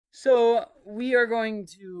So we are going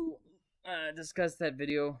to discuss that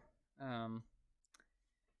video. Um,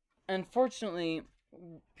 Unfortunately,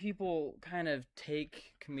 people kind of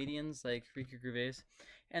take comedians like Ricky Gervais,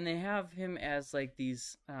 and they have him as like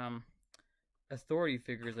these authority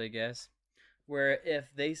figures, I guess. Where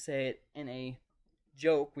if they say it in a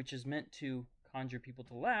joke, which is meant to conjure people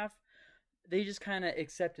to laugh, they just kind of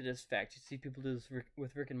accept it as fact. You see people do this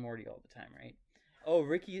with Rick and Morty all the time, right? Oh,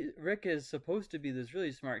 Rick is supposed to be this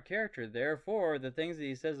really smart character. Therefore, the things that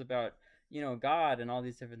he says about God and all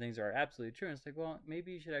these different things are absolutely true. And it's like, well,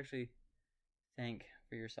 maybe you should actually think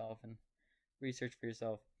for yourself and research for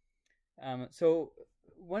yourself. So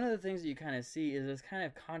one of the things that you kind of see is this kind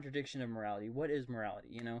of contradiction of morality. What is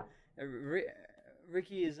morality?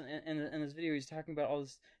 Ricky is in this video. He's talking about all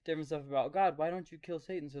this different stuff about God. Why don't you kill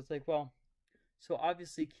Satan? So it's like, well, so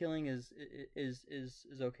obviously, killing is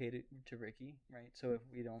okay to Ricky, right? So if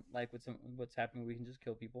we don't like what's happening, we can just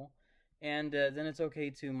kill people, and then it's okay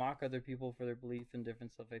to mock other people for their belief and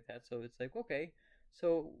different stuff like that. So it's like, okay,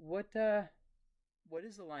 so what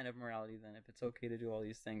is the line of morality then if it's okay to do all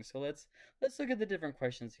these things? So let's look at the different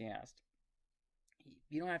questions he asked.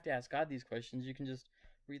 You don't have to ask God these questions. You can just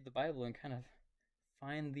read the Bible and kind of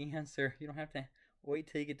find the answer. You don't have to wait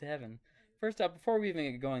till you get to heaven. First off, before we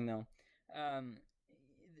even get going though, um,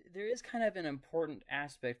 there is kind of an important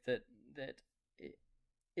aspect that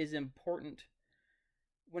is important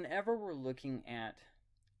whenever we're looking at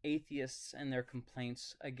atheists and their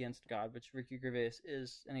complaints against God, which Ricky Gervais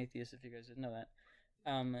is an atheist, if you guys didn't know that.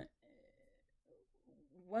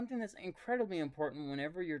 One thing that's incredibly important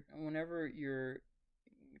whenever you're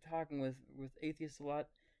talking with atheists a lot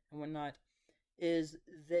and whatnot is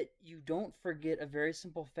that you don't forget a very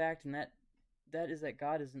simple fact, and that is that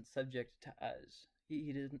God isn't subject to us.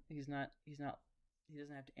 He doesn't. He's not. He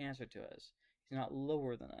doesn't have to answer to us. He's not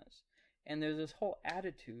lower than us. And there's this whole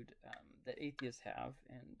attitude that atheists have,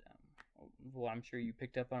 and well, I'm sure you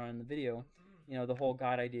picked up on it in the video. The whole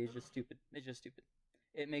God idea is just stupid. It's just stupid.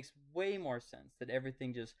 It makes way more sense that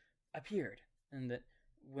everything just appeared, and that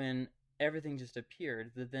when everything just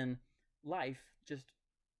appeared, that then life just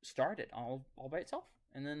started all by itself,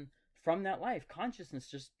 and then from that life, consciousness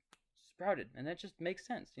just sprouted, and that just makes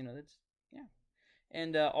sense. That's yeah,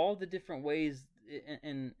 and all the different ways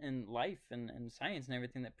in life and science and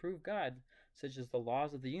everything that prove God, such as the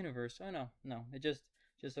laws of the universe. Oh no, it just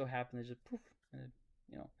so happened. It just poof, and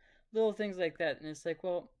you know, little things like that, and it's like,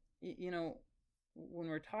 well, when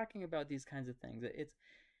we're talking about these kinds of things,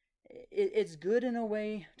 it's good in a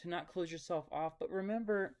way to not close yourself off, but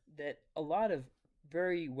remember that a lot of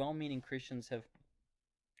very well-meaning Christians have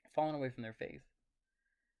fallen away from their faith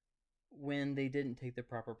when they didn't take the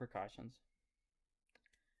proper precautions.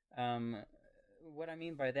 What I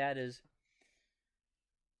mean by that is,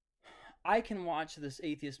 I can watch this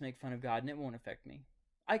atheist make fun of God and it won't affect me.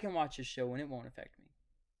 I can watch his show and it won't affect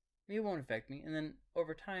me. It won't affect me, and then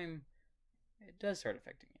over time, it does start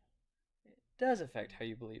affecting you. It does affect how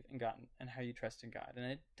you believe in God and how you trust in God, and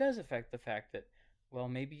it does affect the fact that, well,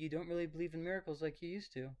 maybe you don't really believe in miracles like you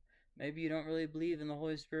used to. Maybe you don't really believe in the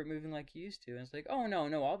Holy Spirit moving like you used to. And it's like, oh,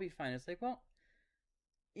 no, I'll be fine. It's like, well,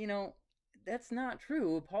 that's not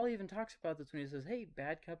true. Paul even talks about this when he says, hey,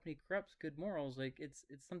 bad company corrupts good morals. Like, it's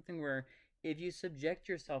something where if you subject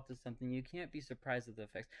yourself to something, you can't be surprised at the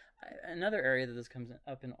effects. Another area that this comes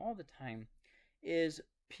up in all the time is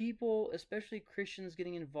people, especially Christians,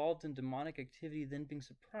 getting involved in demonic activity, then being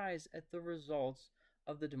surprised at the results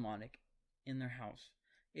of the demonic in their house.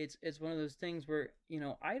 It's one of those things where,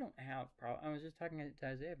 I don't have I was just talking to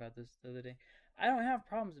Isaiah about this the other day. I don't have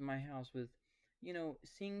problems in my house with,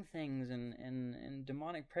 seeing things and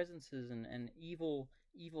demonic presences and evil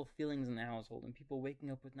feelings in the household and people waking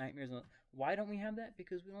up with nightmares. Why don't we have that?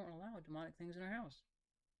 Because we don't allow demonic things in our house.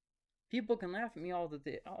 People can laugh at me all that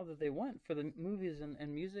they want for the movies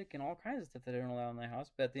and music and all kinds of stuff that I don't allow in my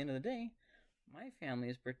house, but at the end of the day, my family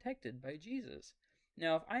is protected by Jesus.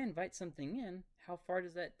 Now, if I invite something in, how far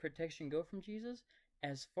does that protection go from Jesus?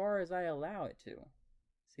 As far as I allow it to.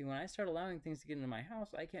 See, when I start allowing things to get into my house,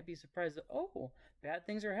 I can't be surprised that, oh, bad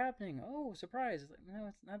things are happening. Oh, surprise. It's like, no,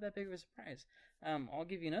 it's not that big of a surprise. I'll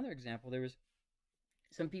give you another example. There was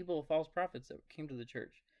some people, false prophets, that came to the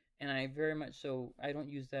church. And I very much so, I don't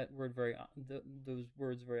use that word those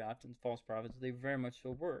words very often, false prophets. They very much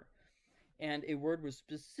so were. And a word was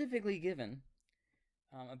specifically given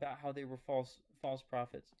about how they were false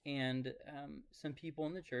prophets, and some people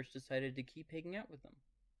in the church decided to keep hanging out with them.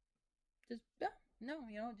 Just no,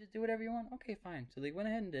 just do whatever you want. Okay, fine. So they went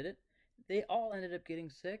ahead and did it. They all ended up getting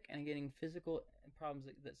sick and getting physical problems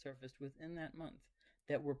that surfaced within that month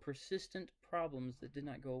that were persistent problems that did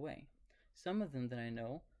not go away. Some of them that I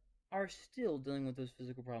know are still dealing with those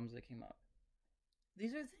physical problems that came up.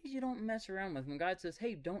 These are things you don't mess around with. When God says,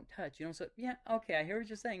 hey, don't touch, you don't say, yeah, okay, I hear what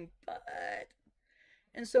you're saying, but.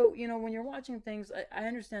 And so, when you're watching things, I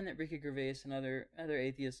understand that Ricky Gervais and other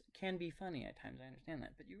atheists can be funny at times. I understand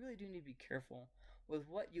that. But you really do need to be careful with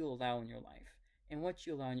what you allow in your life and what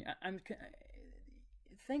you allow in your.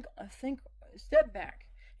 Think, step back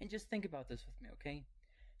and just think about this with me, okay?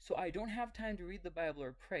 So I don't have time to read the Bible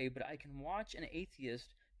or pray, but I can watch an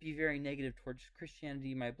atheist be very negative towards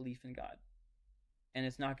Christianity, my belief in God, and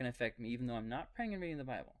it's not going to affect me, even though I'm not praying and reading the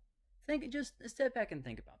Bible. Just step back and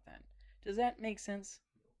think about that. Does that make sense?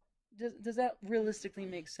 Does that realistically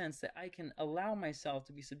make sense that I can allow myself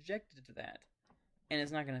to be subjected to that, and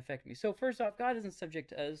it's not going to affect me? So first off, God isn't subject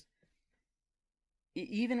to us.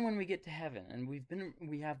 Even when we get to heaven and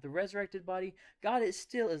we have the resurrected body, God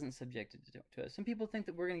still isn't subjected to us. Some people think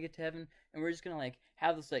that we're going to get to heaven and we're just going to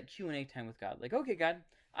have this Q&A time with God. Like, okay, God,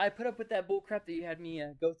 I put up with that bull crap that you had me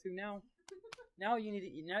go through. Now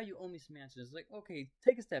you owe me some answers. Like, okay,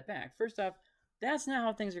 take a step back. First off, that's not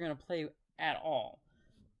how things are going to play at all.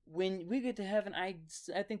 When we get to heaven, I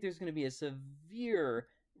think there's going to be a severe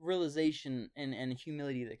realization and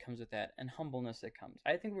humility that comes with that, and humbleness that comes.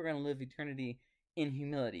 I think we're going to live eternity in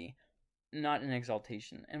humility, not in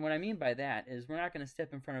exaltation. And what I mean by that is we're not going to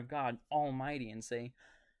step in front of God Almighty and say,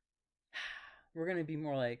 we're going to be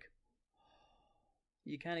more like,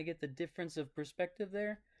 you kind of get the difference of perspective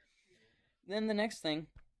there. Then the next thing,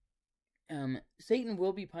 Satan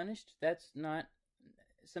will be punished. That's not,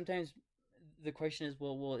 sometimes the question is,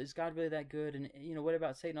 well, is God really that good? And, what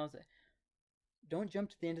about Satan? Don't jump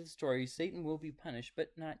to the end of the story. Satan will be punished,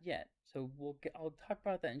 but not yet. So I'll talk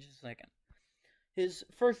about that in just a second. His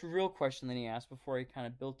first real question that he asked before he kind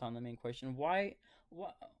of built on the main question, why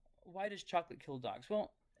does chocolate kill dogs?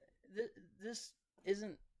 Well, this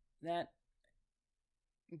isn't that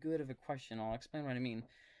good of a question. I'll explain what I mean.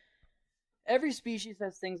 Every species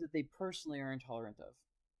has things that they personally are intolerant of.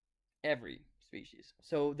 Every species.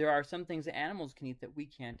 So there are some things that animals can eat that we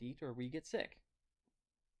can't eat, or we get sick.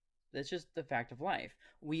 That's just the fact of life.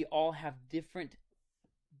 We all have different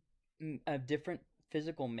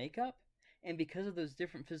physical makeup. And because of those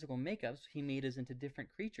different physical makeups, he made us into different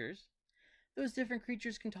creatures. Those different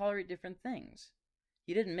creatures can tolerate different things.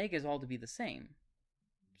 He didn't make us all to be the same.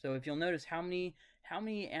 So if you'll notice, how many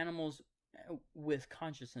animals with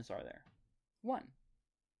consciousness are there? One.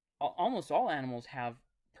 Almost all animals have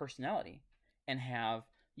personality and have,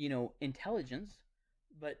 intelligence,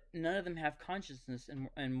 but none of them have consciousness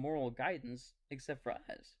and moral guidance except for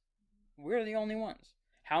us. We're the only ones.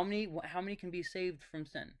 How many can be saved from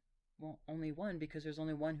sin? Well, only one, because there's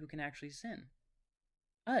only one who can actually sin.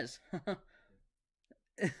 Us.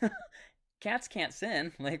 Cats can't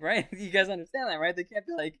sin, right? You guys understand that, right? They can't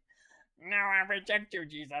be like, no, I reject you,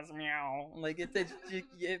 Jesus, meow.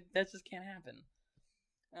 That just can't happen.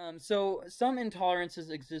 So some intolerances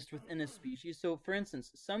exist within a species. So, for instance,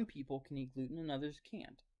 some people can eat gluten and others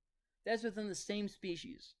can't. That's within the same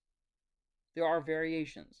species. There are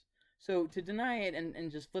variations. So to deny it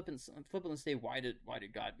and just flip it and say, why did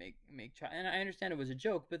God make child? And I understand it was a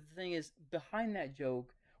joke, but the thing is, behind that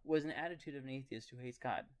joke was an attitude of an atheist who hates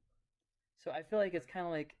God. So I feel like it's kind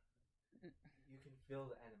of like, you can feel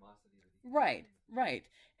the animosity. Right.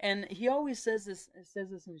 And he always says this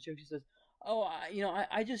in the joke. He says, "Oh,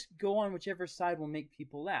 I just go on whichever side will make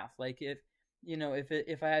people laugh. Like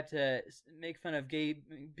if I have to make fun of gay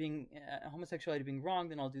being homosexuality being wrong,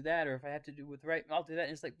 then I'll do that. Or if I have to do with right, I'll do that."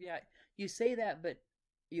 And it's like, yeah, you say that, but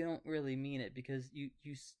you don't really mean it, because you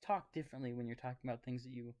talk differently when you're talking about things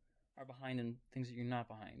that you are behind and things that you're not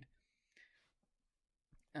behind.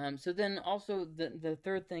 So then also the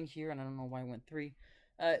third thing here, and I don't know why I went three.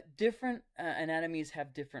 Different anatomies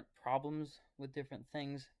have different problems with different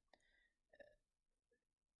things.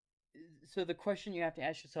 So the question you have to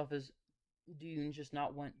ask yourself is, do you just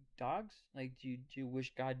not want dogs? Like, do you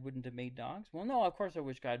wish God wouldn't have made dogs? Well, no, of course I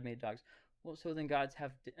wish God made dogs. Well, so then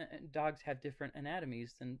dogs have different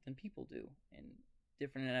anatomies than people do, and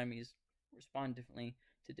different anatomies respond differently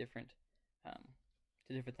to different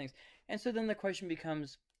things. And so then the question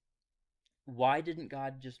becomes, why didn't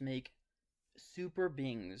God just make super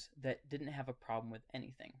beings that didn't have a problem with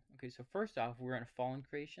anything? Okay, so first off, we're in a fallen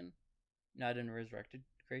creation, not in a resurrected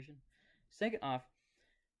creation. Second off,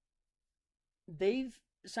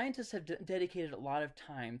 scientists have dedicated a lot of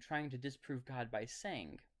time trying to disprove God by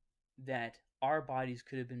saying that our bodies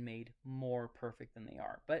could have been made more perfect than they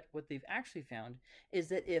are. But what they've actually found is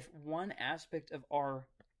that if one aspect of our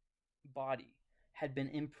body had been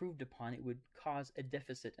improved upon, it would cause a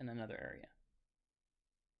deficit in another area.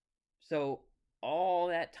 So all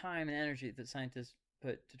that time and energy that scientists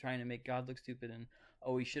put to trying to make God look stupid and,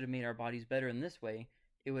 oh, we should have made our bodies better in this way,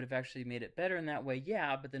 it would have actually made it better in that way,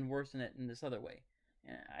 yeah, but then worsen it in this other way.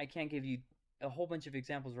 And I can't give you a whole bunch of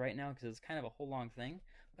examples right now because it's kind of a whole long thing,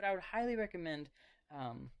 but I would highly recommend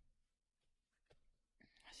um,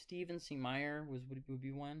 Stephen C. Meyer would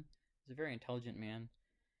be one. He's a very intelligent man.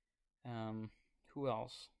 Who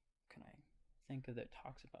else can I think of that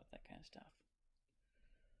talks about that kind of stuff?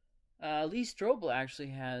 Lee Strobel actually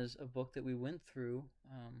has a book that we went through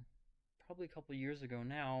probably a couple years ago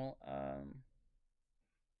now.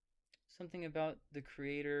 Something about the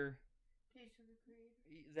creator. Peace of the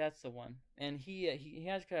Creator. That's the one, and he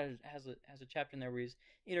has a chapter in there where he's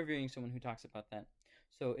interviewing someone who talks about that.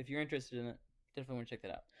 So if you're interested in it, definitely want to check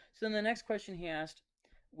that out. So then the next question he asked,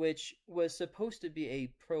 which was supposed to be a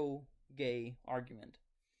pro-gay argument,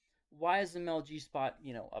 why is the male G spot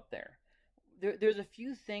up there? There's a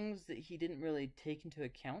few things that he didn't really take into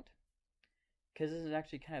account, because this is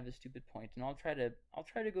actually kind of a stupid point, and I'll try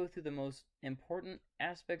to go through the most important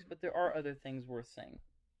aspects, but there are other things worth saying.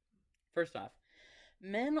 First off,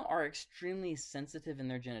 men are extremely sensitive in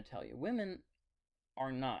their genitalia. Women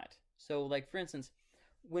are not. So, like, for instance,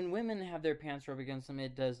 when women have their pants rubbed against them,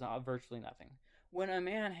 it does virtually nothing. When a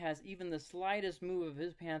man has even the slightest move of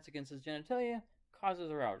his pants against his genitalia,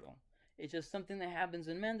 causes arousal. It's just something that happens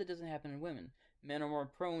in men that doesn't happen in women. Men are more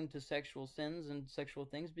prone to sexual sins and sexual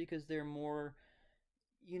things because they're more,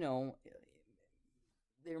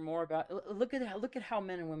 they're more about. Look at how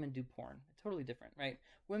men and women do porn. Totally different, right?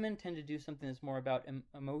 Women tend to do something that's more about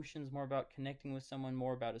emotions, more about connecting with someone,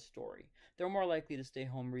 more about a story. They're more likely to stay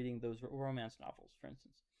home reading those romance novels, for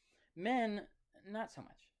instance. Men, not so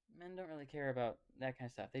much. Men don't really care about that kind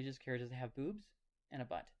of stuff. They just care to have boobs and a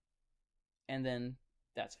butt, and then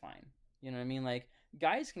that's fine. You know what I mean? Like,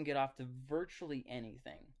 guys can get off to virtually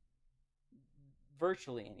anything.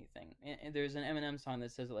 Virtually anything. And there's an Eminem song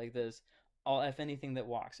that says it like this: "I'll F anything that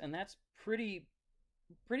walks," and that's pretty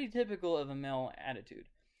typical of a male attitude.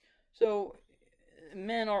 So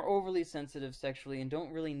men are overly sensitive sexually and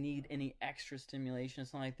don't really need any extra stimulation.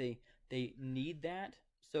 It's not like they need that.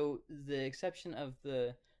 So the exception of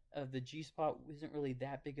the G spot isn't really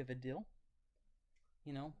that big of a deal.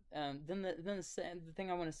 Then the thing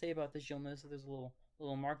I want to say about this, you'll notice that there's a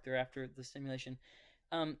little mark there after the stimulation.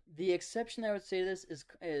 The exception I would say to this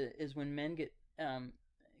is when men get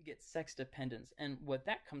sex dependence, and what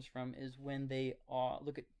that comes from is when they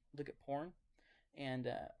look at porn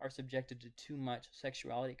and are subjected to too much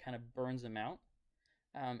sexuality. It kind of burns them out,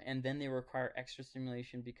 and then they require extra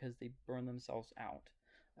stimulation because they burn themselves out,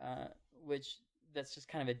 which that's just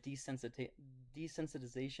kind of a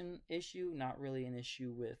desensitization issue, not really an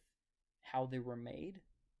issue with how they were made.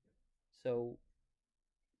 So,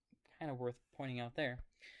 kind of worth pointing out there.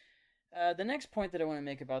 The next point that I want to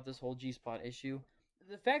make about this whole G-spot issue,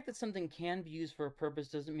 the fact that something can be used for a purpose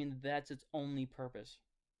doesn't mean that that's its only purpose.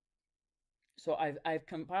 So I've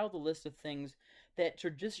compiled a list of things that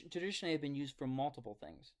traditionally have been used for multiple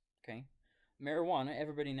things. Okay, marijuana,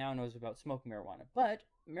 everybody now knows about smoking marijuana, but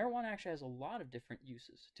marijuana actually has a lot of different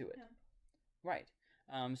uses to it. Yeah. Right.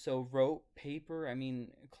 So rope, paper,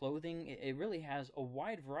 clothing, it really has a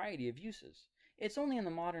wide variety of uses. It's only in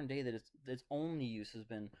the modern day that its only use has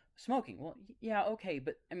been smoking. Well, yeah, okay,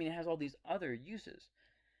 but it has all these other uses.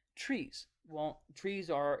 Trees. Well,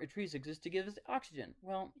 trees exist to give us oxygen.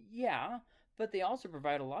 Well, yeah, but they also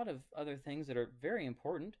provide a lot of other things that are very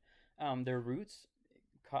important. Their roots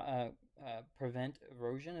prevent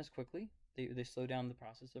erosion as quickly. They slow down the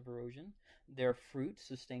process of erosion. Their fruit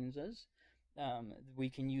sustains us. We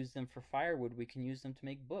can use them for firewood. We can use them to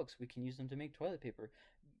make books. We can use them to make toilet paper.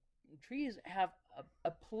 Trees have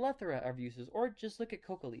a plethora of uses. Or just look at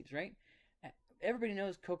coca leaves, right? Everybody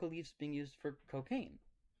knows coca leaves being used for cocaine.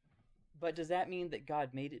 But does that mean that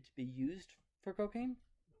God made it to be used for cocaine?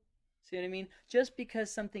 See what I mean? Just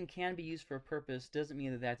because something can be used for a purpose doesn't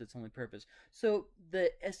mean that that's its only purpose. So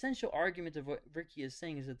the essential argument of what Ricky is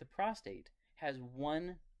saying is that the prostate has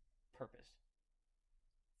one purpose.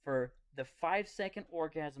 For the 5-second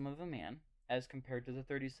orgasm of a man, as compared to the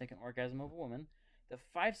 30-second orgasm of a woman, the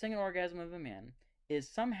 5-second orgasm of a man is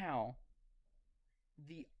somehow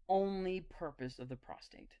the only purpose of the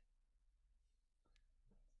prostate.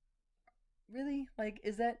 Really? Like,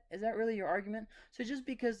 is that really your argument? So just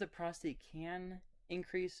because the prostate can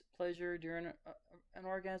increase pleasure during an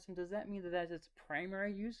orgasm, does that mean that that's its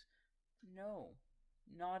primary use? No,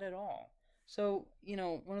 not at all. So,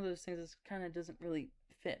 one of those things that kind of doesn't really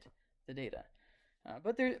fit the data.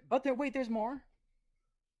 Wait, there's more.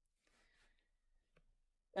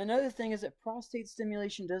 Another thing is that prostate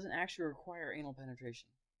stimulation doesn't actually require anal penetration.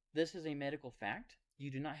 This is a medical fact. You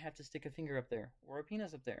do not have to stick a finger up there or a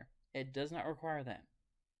penis up there. It does not require that.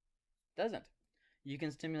 Doesn't. You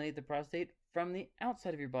can stimulate the prostate from the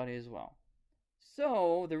outside of your body as well.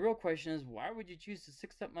 So the real question is, why would you choose to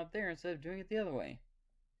stick something up there instead of doing it the other way?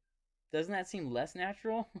 Doesn't that seem less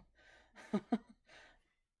natural?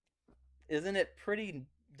 Isn't it pretty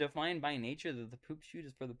defined by nature that the poop shoot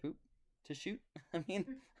is for the poop to shoot? I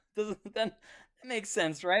mean, doesn't that makes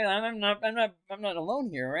sense, right? I'm not alone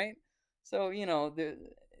here, right? So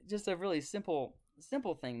just a really simple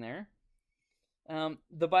thing there.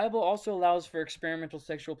 The Bible also allows for experimental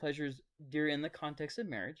sexual pleasures during the context of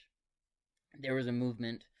marriage. There was a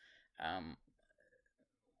movement. I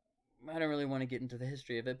don't really want to get into the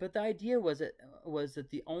history of it, but the idea was that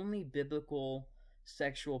the only biblical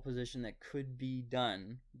sexual position that could be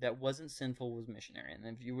done that wasn't sinful was missionary, and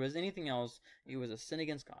if it was anything else, it was a sin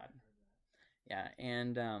against God. Yeah,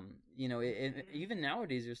 and even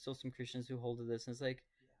nowadays, there's still some Christians who hold to this, and it's like,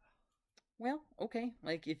 well, okay,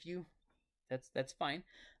 like if you, that's fine,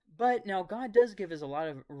 but now God does give us a lot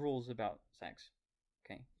of rules about sex,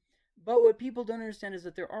 okay. But what people don't understand is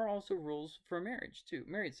that there are also rules for marriage too,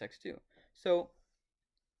 married sex too. So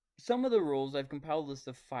some of the rules, I've compiled a list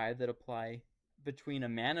of 5 that apply between a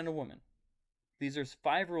man and a woman. These are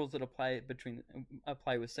 5 rules that apply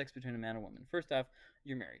with sex between a man and a woman. First off,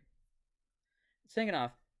 you're married. Second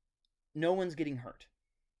off, no one's getting hurt.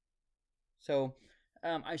 So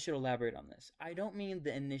I should elaborate on this. I don't mean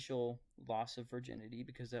the initial loss of virginity,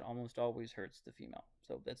 because that almost always hurts the female.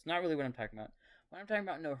 So that's not really what I'm talking about. When I'm talking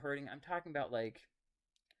about no hurting, I'm talking about like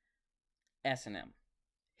S&M,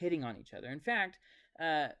 hitting on each other. In fact,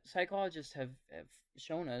 psychologists have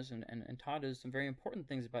shown us and taught us some very important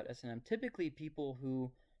things about S&M. Typically, people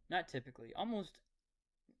who, not typically,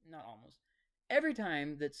 not almost, every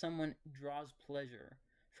time that someone draws pleasure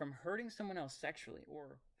from hurting someone else sexually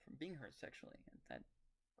or from being hurt sexually, that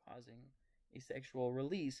causing a sexual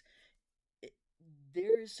release,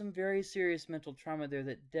 there is some very serious mental trauma there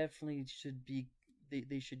that definitely should be,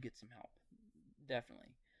 they should get some help.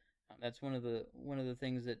 Definitely. That's one of the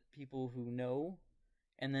things that people who know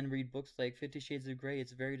and then read books like 50 Shades of Grey,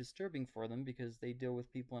 it's very disturbing for them because they deal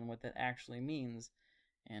with people and what that actually means.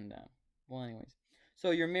 And, well, anyways.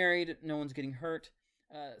 So you're married, no one's getting hurt.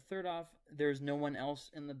 Third off, there's no one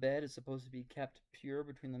else in the bed. It's supposed to be kept pure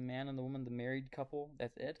between the man and the woman, the married couple.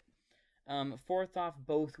 That's it. Fourth off,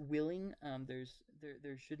 both willing.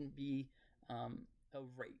 There shouldn't be a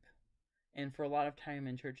rape. And for a lot of time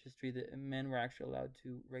in church history, the men were actually allowed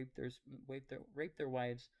to rape their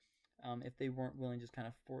wives if they weren't willing, just kind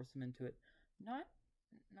of force them into it. Not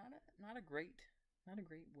a great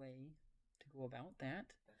way to go about that.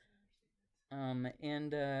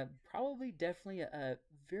 And probably definitely a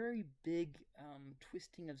very big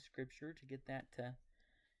twisting of scripture to get that to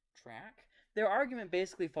track. Their argument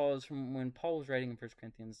basically follows from when Paul was writing in 1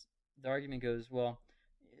 Corinthians. The argument goes, well,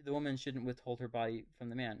 the woman shouldn't withhold her body from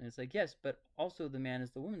the man. And it's like, yes, but also the man is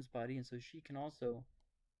the woman's body, and so she can also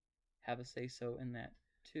have a say-so in that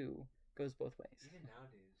too. Goes both ways. Even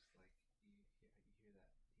nowadays, like, you hear that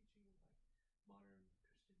teaching in, like, modern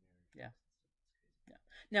Christian marriage. Yeah. Yeah.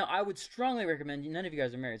 Now, I would strongly recommend, none of you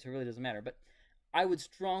guys are married, so it really doesn't matter, but I would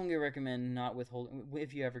strongly recommend not withholding,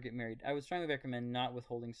 if you ever get married, I would strongly recommend not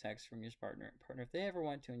withholding sex from your partner. If they ever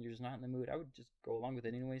want to and you're just not in the mood, I would just go along with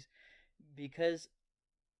it anyways, because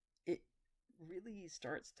it really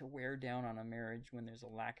starts to wear down on a marriage when there's a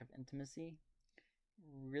lack of intimacy.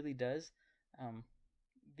 It really does.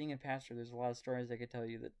 Being a pastor, there's a lot of stories I could tell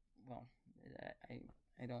you that, well,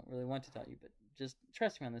 I don't really want to tell you, but just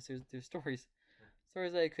trust me on this. There's stories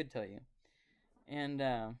that I could tell you, and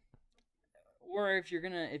or if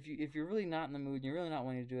you're really not in the mood and you're really not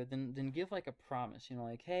wanting to do it, then give like a promise,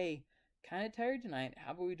 like, hey, kind of tired tonight.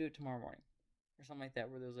 How about we do it tomorrow morning, or something like that,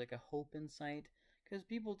 where there's like a hope in sight, because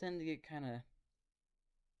people tend to get kind of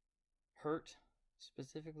hurt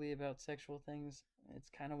specifically about sexual things. It's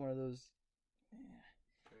kind of one of those.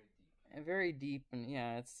 Very deep, and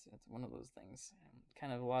yeah, it's one of those things.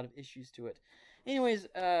 Kind of a lot of issues to it. Anyways,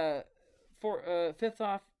 fifth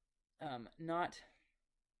off, not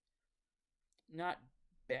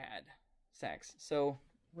bad sex. So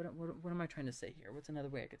what am I trying to say here? What's another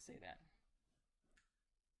way I could say that?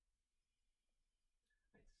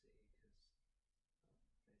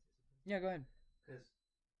 Yeah, go ahead. Because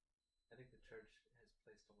I think the church has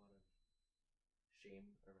placed a lot of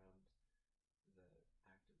shame around the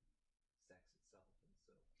act of sex itself, and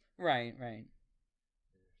so right. There has to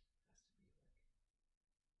be like,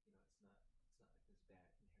 it's not like this bad,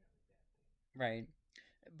 inherently bad thing. Right,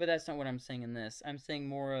 but that's not what I'm saying in this. I'm saying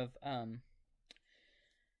more of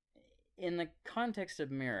in the context of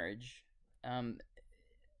marriage.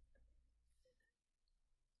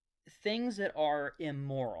 things that are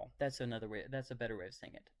immoral. That's another way. That's a better way of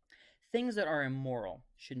saying it. Things that are immoral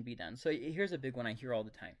shouldn't be done. So here's a big one I hear all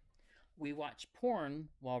the time. We watch porn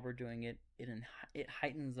while we're doing it. It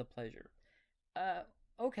heightens the pleasure. Uh,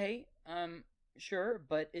 okay, sure,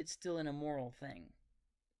 but it's still an immoral thing.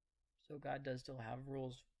 So God does still have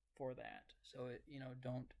rules for that. So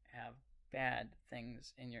don't have bad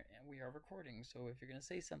things in your. We are recording, so if you're gonna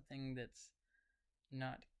say something that's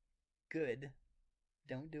not good,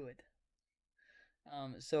 don't do it.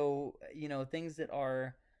 So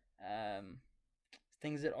um,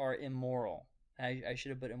 things that are immoral. I should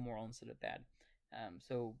have put immoral instead of bad.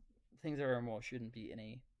 So things that are immoral shouldn't be in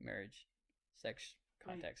a marriage, sex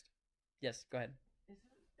context. Yes, go ahead. Is it?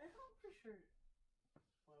 I'm pretty sure.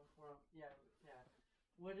 Yeah, yeah.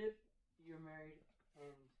 What if you're married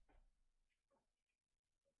and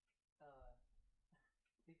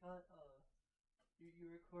they call it you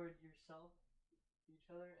record yourself, each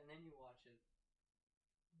other, and then you watch it.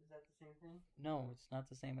 Is that the same thing? No, it's not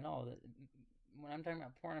the same at all. When I'm talking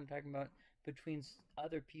about porn, I'm talking about between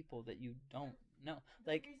other people that you don't know.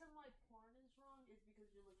 Like, the reason why porn is wrong is because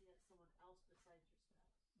you're looking at someone else besides your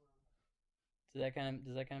spouse. does that kind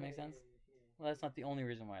of make sense? Yeah. Well, that's not the only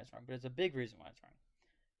reason why it's wrong, but it's a big reason why it's wrong.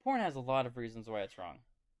 Porn has a lot of reasons why it's wrong.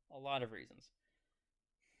 A lot of reasons.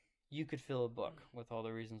 You could fill a book with all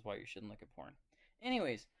the reasons why you shouldn't look at porn.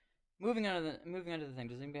 Anyways, moving on to the thing.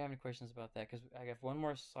 Does anybody have any questions about that? Because I got one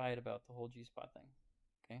more slide about the whole G-spot thing.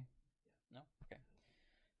 Okay? No?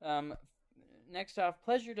 Okay. Next off,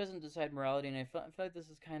 pleasure doesn't decide morality, and I feel like this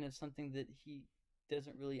is kind of something that he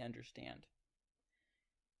doesn't really understand.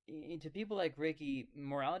 To people like Ricky,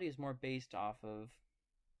 morality is more based off of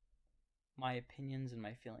my opinions and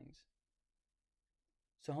my feelings.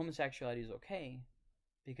 So homosexuality is okay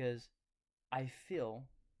because I feel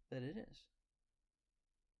that it is.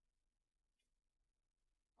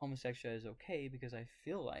 Homosexuality is okay because I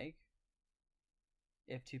feel like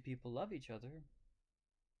if two people love each other,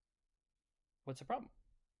 what's the problem?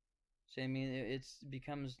 So I mean, it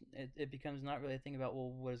becomes not really a thing about, well,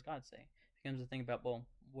 what does God say? It becomes a thing about, well,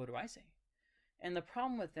 what do I say? And the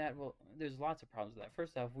problem with that, well, there's lots of problems with that.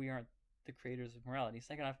 First off, we aren't the creators of morality.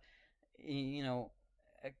 Second off,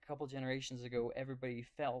 a couple generations ago, everybody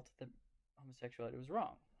felt that homosexuality was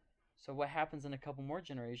wrong. So what happens in a couple more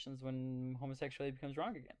generations when homosexuality becomes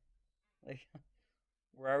wrong again? Like,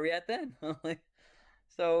 where are we at then?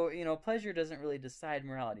 So, pleasure doesn't really decide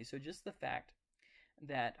morality. So just the fact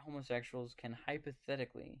that homosexuals can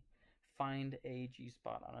hypothetically find a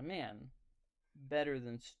G-spot on a man better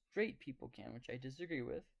than straight people can, which I disagree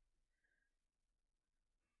with,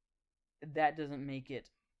 that doesn't make it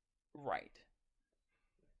right.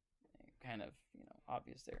 Kind of,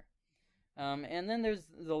 obvious there. And then there's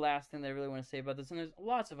the last thing that I really want to say about this, and there's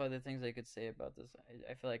lots of other things I could say about this.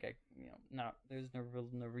 I feel like there's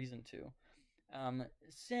no reason to.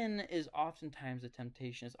 Sin is oftentimes a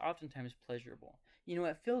temptation. It's oftentimes pleasurable.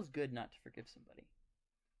 It feels good not to forgive somebody.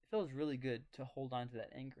 It feels really good to hold on to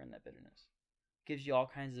that anger and that bitterness. It gives you all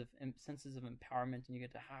kinds of senses of empowerment, and you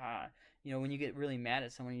get to when you get really mad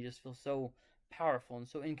at someone, you just feel so powerful and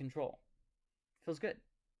so in control. It feels good.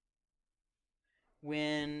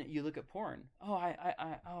 When you look at porn,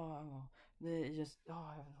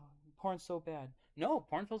 porn's so bad. No,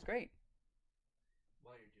 porn feels great.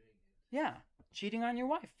 While you're doing it. Yeah, cheating on your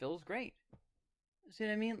wife feels great. See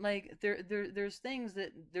what I mean? Like there's things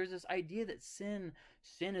that there's this idea that sin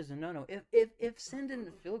is a no-no. If sin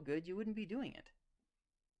didn't feel good, you wouldn't be doing it.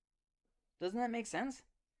 Doesn't that make sense?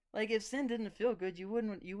 Like if sin didn't feel good, you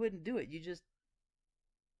wouldn't do it. You just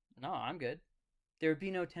no, I'm good. There would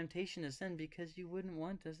be no temptation to sin because you wouldn't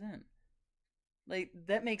want to sin. Like,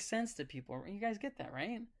 that makes sense to people. You guys get that,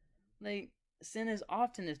 right? Like, sin is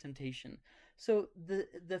often a temptation. So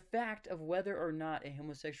the fact of whether or not a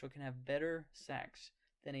homosexual can have better sex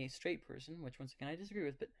than a straight person, which once again I disagree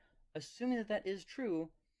with, but assuming that is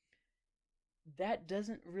true, that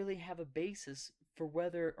doesn't really have a basis for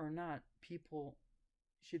whether or not people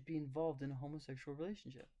should be involved in a homosexual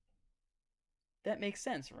relationship. That makes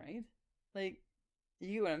sense, right? Like,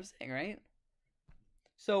 you get what I'm saying, right?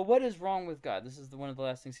 So what is wrong with God? This is one of the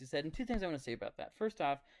last things he said. And two things I want to say about that. First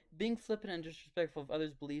off, being flippant and disrespectful of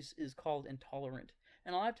others' beliefs is called intolerant.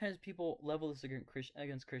 And a lot of times people level this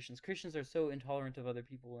against Christians. Christians are so intolerant of other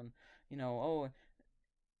people and,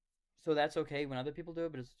 so that's okay when other people do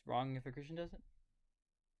it, but it's wrong if a Christian does it?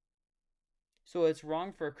 So it's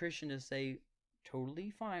wrong for a Christian to say, totally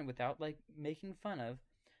fine, without, making fun of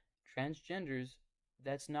transgenders,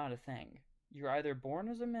 that's not a thing. You're either born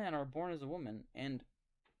as a man or born as a woman, and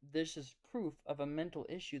this is proof of a mental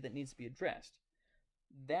issue that needs to be addressed.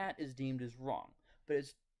 That is deemed as wrong. But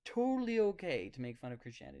it's Totally okay to make fun of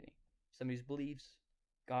Christianity. Somebody's beliefs,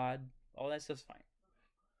 God, all that stuff's fine.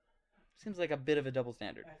 Seems like a bit of a double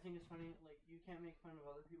standard. I think it's funny, like, you can't make fun of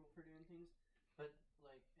other people for doing things, but,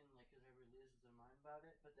 like, and, like, because everybody loses their mind about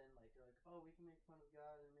it, but then, like, they're like, oh, we can make fun of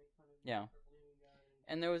God and make fun of you Yeah. for believing God.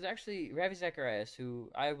 And there was actually Ravi Zacharias,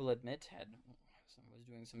 who I will admit was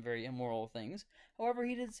doing some very immoral things. However,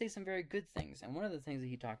 he did say some very good things, and one of the things that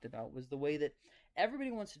he talked about was the way that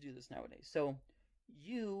everybody wants to do this nowadays. So,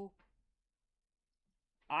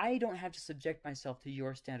 I don't have to subject myself to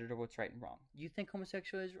your standard of what's right and wrong. You think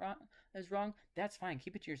homosexuality is wrong? That's fine.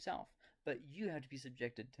 Keep it to yourself. But you have to be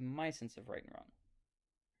subjected to my sense of right and wrong.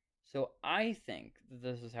 So I think that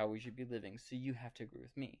this is how we should be living, so you have to agree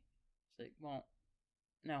with me. It's like, well,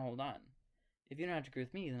 now hold on. If you don't have to agree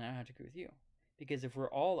with me, then I don't have to agree with you. Because if we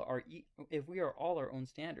are all our own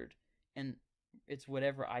standard, and it's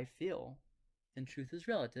whatever I feel, then truth is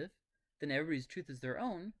relative. Then everybody's truth is their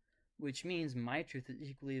own, which means my truth is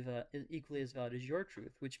equally as valid as your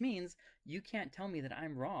truth. Which means you can't tell me that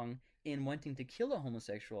I'm wrong in wanting to kill a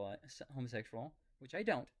homosexual, which I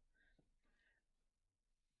don't,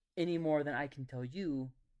 any more than I can tell you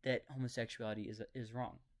that homosexuality is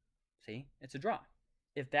wrong. See, it's a draw.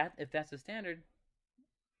 If that's the standard,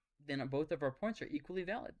 then both of our points are equally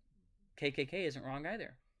valid. KKK isn't wrong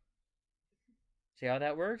either. See how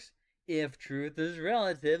that works? If truth is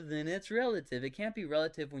relative, then it's relative. It can't be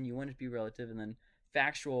relative when you want it to be relative, and then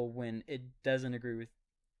factual when it doesn't agree with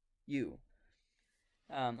you.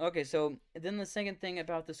 Okay, so then the second thing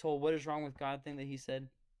about this whole what is wrong with God thing that he said,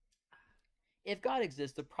 if God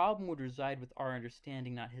exists, the problem would reside with our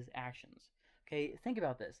understanding, not his actions. Okay, think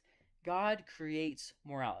about this. God creates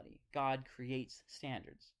morality. God creates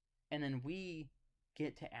standards. And then we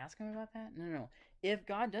get to ask him about that? No. If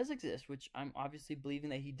God does exist, which I'm obviously believing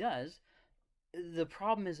that he does, the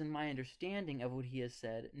problem is in my understanding of what he has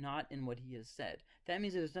said, not in what he has said. That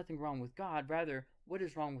means there's nothing wrong with God. Rather, what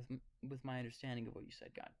is wrong with my understanding of what you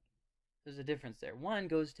said, God? There's a difference there. One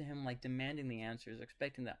goes to him like demanding the answers,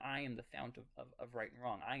 expecting that I am the fount of right and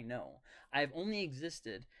wrong. I know. I've only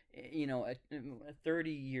existed,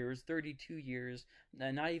 30 years, 32 years,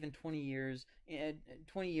 not even 20 years,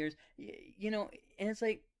 20 years, and it's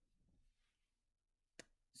like,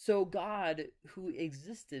 so God, who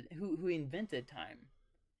existed, who invented time,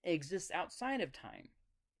 exists outside of time,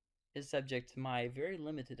 is subject to my very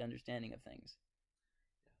limited understanding of things.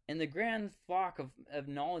 In the grand flock of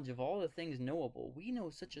knowledge of all the things knowable, we know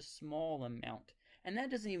such a small amount. And that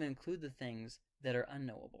doesn't even include the things that are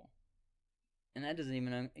unknowable. And that doesn't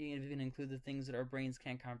even include the things that our brains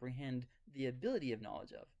can't comprehend the ability of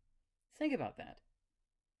knowledge of. Think about that.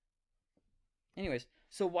 Anyways,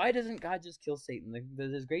 so why doesn't God just kill Satan?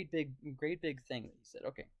 There's this great big thing that he said.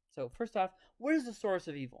 Okay, so first off, what is the source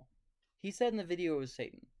of evil? He said in the video it was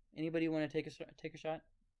Satan. Anybody want to take a shot?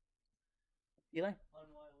 Eli?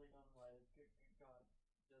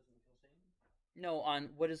 No, on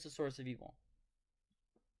what is the source of evil?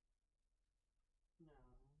 No,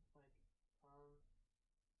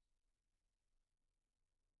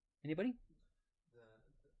 Anybody? I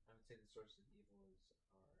would say the source of evil is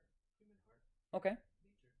our human heart. Okay.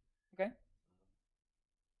 Nature. Okay.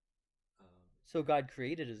 So God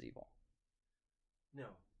created as evil. No,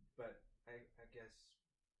 but I guess.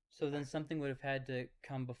 So then something would have had to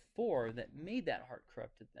come before that made that heart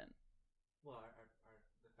corrupted then. Well,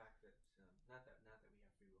 the fact that not that we have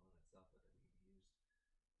free will in itself, but that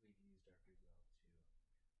we've used our free will to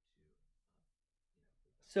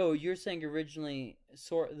So you're saying originally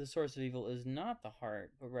the source of evil is not the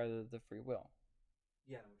heart, but rather the free will.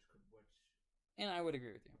 Yeah, which. And I would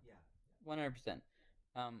agree with you. Yeah. 100%. That's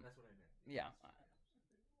what I meant. Yeah.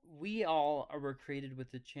 We all were created with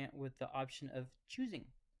the option of choosing.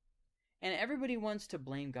 And everybody wants to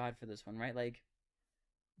blame God for this one, right? Like,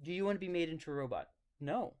 do you want to be made into a robot?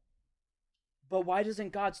 No. But why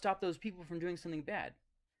doesn't God stop those people from doing something bad?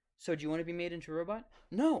 So do you want to be made into a robot?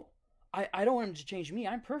 No. I don't want him to change me.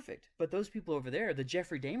 I'm perfect. But those people over there, the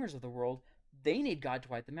Jeffrey Dahmers of the world, they need God to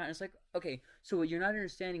wipe them out. And it's like, okay, so what you're not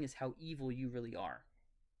understanding is how evil you really are.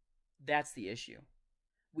 That's the issue.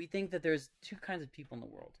 We think that there's two kinds of people in the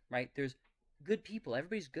world, right? There's good people.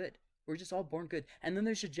 Everybody's good. We're just all born good. And then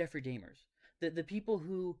there's the Jeffrey Dahmers. The people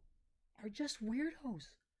who are just weirdos.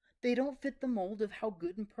 They don't fit the mold of how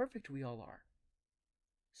good and perfect we all are.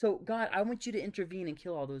 So, God, I want you to intervene and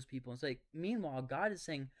kill all those people. It's like, meanwhile, God is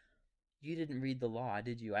saying, you didn't read the law,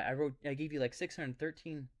 did you? I gave you like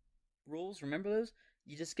 613 rules. Remember those?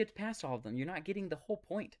 You just skipped past all of them. You're not getting the whole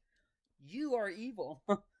point. You are evil.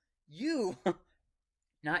 You.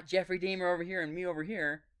 Not Jeffrey Dahmer over here and me over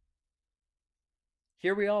here.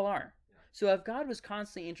 Here we all are. So if God was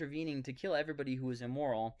constantly intervening to kill everybody who was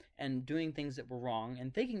immoral and doing things that were wrong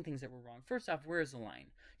and thinking things that were wrong, first off, where is the line?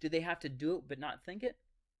 Do they have to do it but not think it?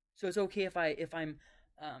 So it's okay if I'm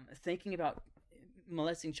thinking about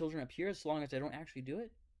molesting children up here as long as I don't actually do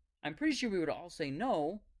it? I'm pretty sure we would all say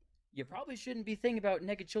no. You probably shouldn't be thinking about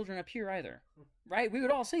naked children up here either, right? We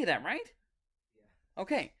would all say that, right? Yeah.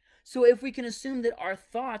 Okay. So if we can assume that our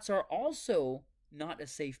thoughts are also not a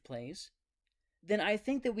safe place, then I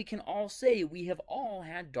think that we can all say we have all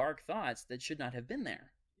had dark thoughts that should not have been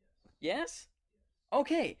there. Yes?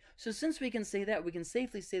 Okay, so since we can say that, we can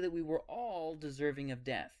safely say that we were all deserving of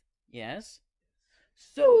death. Yes?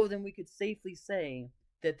 So then we could safely say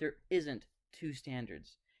that there isn't two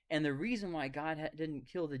standards. And the reason why God didn't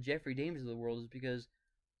kill the Jeffrey Dahmers of the world is because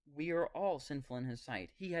we are all sinful in his sight.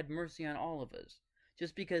 He had mercy on all of us.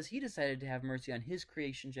 Just because he decided to have mercy on his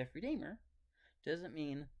creation, Jeffrey Dahmer, doesn't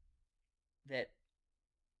mean that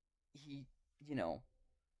he,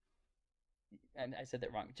 and I said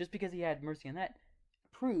that wrong. Just because he had mercy on that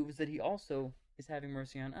proves that he also is having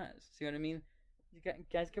mercy on us. See what I mean? You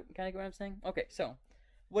guys kind of get what I'm saying? Okay, so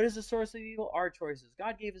what is the source of evil? Our choices.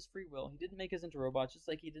 God gave us free will. He didn't make us into robots, just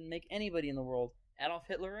like he didn't make anybody in the world, Adolf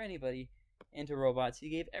Hitler or anybody, into robots. He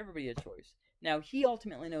gave everybody a choice. Now, he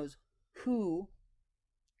ultimately knows who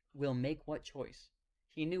will make what choice.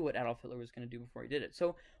 He knew what Adolf Hitler was going to do before he did it.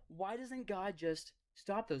 So why doesn't God just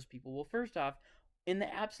stop those people? Well, first off, in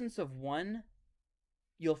the absence of one,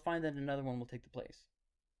 you'll find that another one will take the place.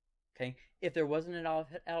 Okay? If there wasn't an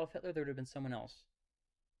Adolf Hitler, there would have been someone else.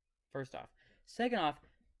 First off. Second off,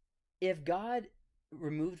 if God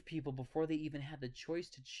removed people before they even had the choice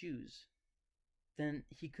to choose, then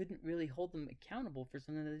he couldn't really hold them accountable for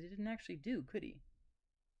something that they didn't actually do, could he?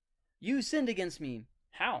 You sinned against me.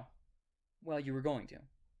 How? Well, you were going to.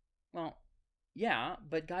 Well, yeah,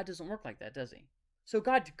 but God doesn't work like that, does he? So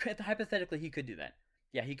God, hypothetically, he could do that.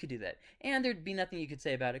 Yeah, he could do that. And there'd be nothing you could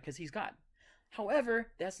say about it because he's God. However,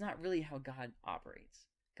 that's not really how God operates.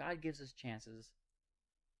 God gives us chances.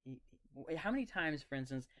 How many times, for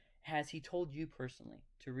instance, has he told you personally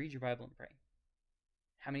to read your Bible and pray?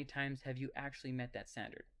 How many times have you actually met that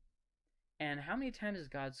standard? And how many times has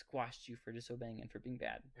God squashed you for disobeying and for being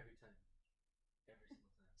bad? Every time. Every single time.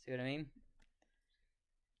 See what I mean?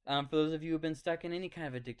 For those of you who have been stuck in any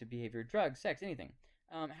kind of addictive behavior, drugs, sex, anything,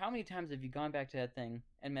 how many times have you gone back to that thing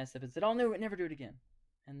and messed up and said, "Oh no, never do it again,"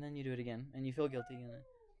 and then you do it again and you feel guilty,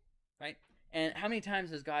 right? And how many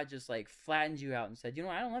times has God just like flattened you out and said, "You know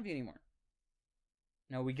what? I don't love you anymore"?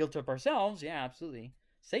 No, we guilt trip ourselves, yeah, absolutely.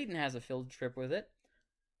 Satan has a field trip with it,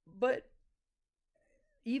 but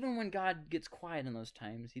even when God gets quiet in those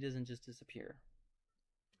times, he doesn't just disappear.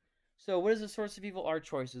 So what is the source of evil? Our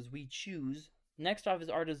choices. We choose. Next off is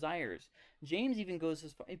our desires. James even goes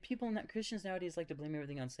as far. Christians nowadays like to blame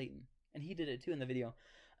everything on Satan, and he did it too in the video.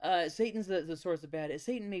 Satan's the source of bad.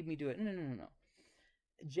 Satan made me do it. No.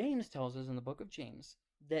 James tells us in the book of James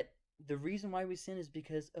that the reason why we sin is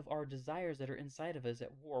because of our desires that are inside of us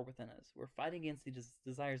at war within us. We're fighting against the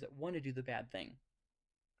desires that want to do the bad thing.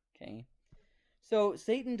 Okay? So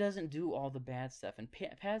Satan doesn't do all the bad stuff, and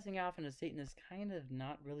passing off into Satan is kind of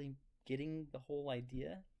not really getting the whole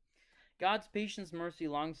idea. God's patience, mercy,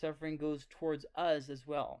 long-suffering goes towards us as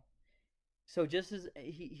well. So just as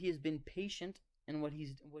he has been patient in what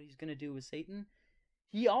he's going to do with Satan,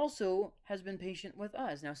 he also has been patient with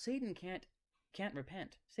us. Now Satan can't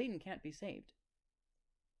repent. Satan can't be saved.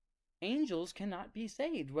 Angels cannot be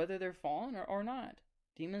saved, whether they're fallen or not.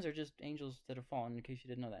 Demons are just angels that have fallen, in case you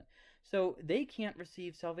didn't know that. So they can't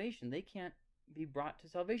receive salvation. They can't be brought to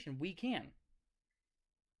salvation. We can.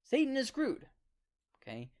 Satan is screwed.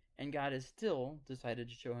 Okay? And God has still decided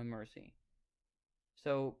to show him mercy.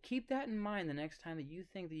 So keep that in mind the next time that you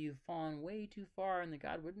think that you've fallen way too far and that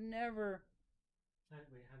God would never...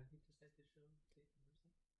 Wait, how did he decide to show Satan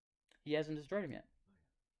mercy? He hasn't destroyed him yet. Oh,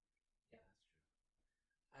 yeah. Yeah, that's true.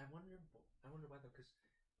 I wonder why, though, because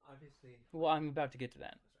obviously... Well, I'm about to get to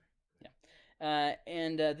that. Oh, sorry.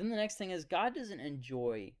 Yeah. Then the next thing is God doesn't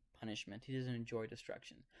enjoy punishment. He doesn't enjoy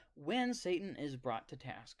destruction. When Satan is brought to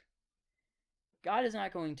task, God is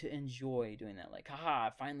not going to enjoy doing that. Like, haha,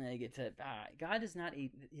 finally I get to... God is not...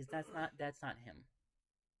 That's not him.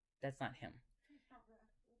 That's not him.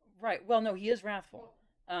 Right. Well, no, he is wrathful.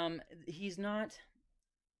 He's not...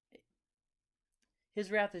 His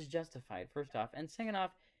wrath is justified, first off. And second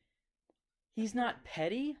off, he's not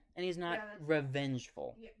petty, and he's not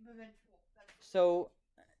revengeful. Yeah, revengeful. So...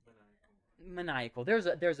 Maniacal. There's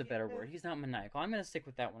a better word. He's not maniacal. I'm going to stick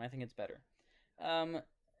with that one. I think it's better.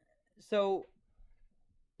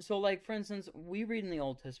 So like, for instance, we read in the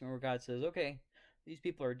Old Testament where God says, okay, these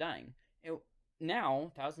people are dying.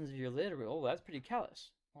 Now, thousands of years later, oh, that's pretty callous.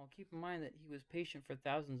 Well, keep in mind that he was patient for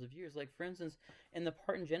thousands of years. Like, for instance, in the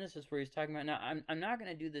part in Genesis where he's talking about, now, I'm not going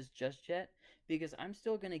to do this just yet because I'm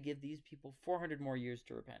still going to give these people 400 more years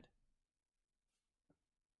to repent.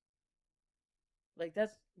 Like,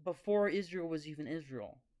 that's before Israel was even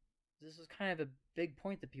Israel. This is kind of a big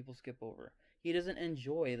point that people skip over. He doesn't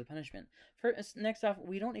enjoy the punishment. Next off,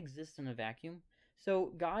 we don't exist in a vacuum.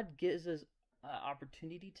 So God gives us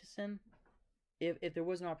opportunity to sin. If there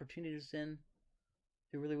was an opportunity to sin,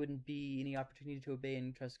 there really wouldn't be any opportunity to obey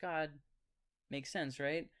and trust God. Makes sense,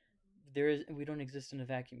 right? We don't exist in a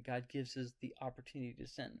vacuum. God gives us the opportunity to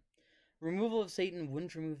sin. Removal of Satan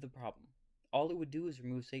wouldn't remove the problem. All it would do is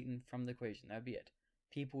remove Satan from the equation. That would be it.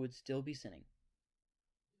 People would still be sinning.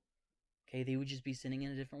 Okay, they would just be sinning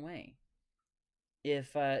in a different way.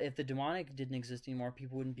 If the demonic didn't exist anymore,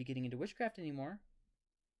 people wouldn't be getting into witchcraft anymore.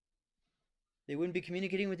 They wouldn't be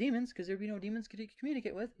communicating with demons because there'd be no demons to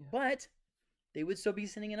communicate with. Yeah. But they would still be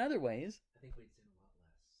sinning in other ways. I think we'd sin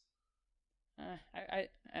a lot less.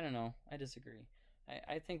 I don't know. I disagree.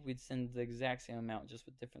 I think we'd sin the exact same amount, just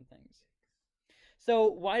with different things. So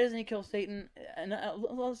why doesn't he kill Satan? And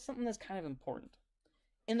something that's kind of important.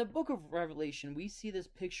 In the book of Revelation, we see this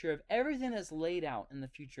picture of everything that's laid out in the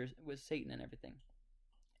future with Satan and everything.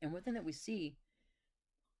 And one thing that we see,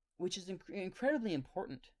 which is incredibly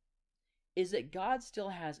important, is that God still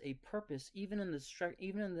has a purpose even in the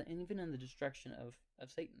destruction of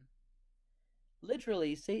Satan.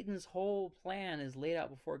 Literally, Satan's whole plan is laid out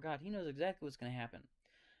before God. He knows exactly what's going to happen.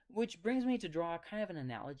 Which brings me to draw kind of an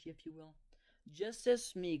analogy, if you will. Just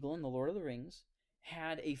as Smeagol in The Lord of the Rings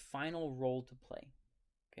had a final role to play.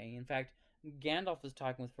 Okay, in fact, Gandalf is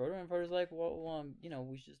talking with Frodo, and Frodo's like, well,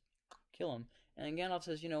 we should just kill him. And Gandalf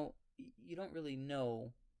says, you don't really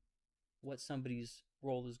know what somebody's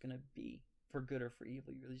role is going to be, for good or for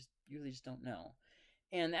evil. You really just don't know.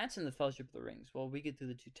 And that's in the Fellowship of the Rings. Well, we get through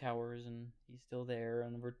the Two Towers, and he's still there,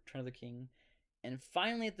 and Return of the King. And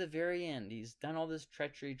finally, at the very end, he's done all this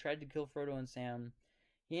treachery, tried to kill Frodo and Sam.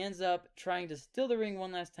 He ends up trying to steal the ring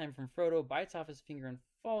one last time from Frodo, bites off his finger, and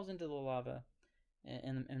falls into the lava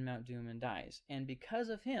in Mount Doom and dies. And because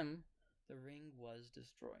of him, the ring was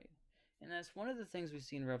destroyed. And that's one of the things we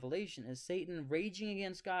see in Revelation, is Satan raging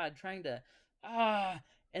against God, trying to,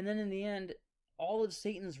 and then in the end, all of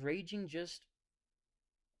Satan's raging just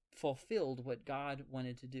fulfilled what God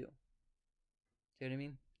wanted to do. See what I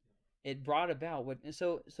mean? It brought about what,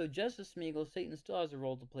 so just as Smeagol, Satan still has a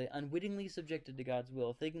role to play, unwittingly subjected to God's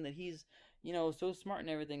will, thinking that he's, so smart and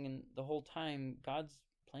everything, and the whole time, God's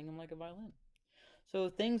playing him like a violin. So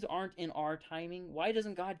things aren't in our timing. Why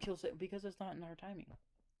doesn't God kill Satan? Because it's not in our timing.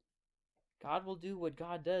 God will do what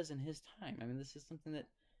God does in his time. I mean, this is something that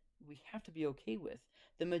we have to be okay with.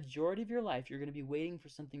 The majority of your life, you're going to be waiting for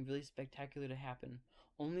something really spectacular to happen,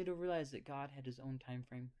 only to realize that God had his own time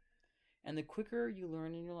frame. And the quicker you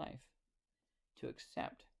learn in your life to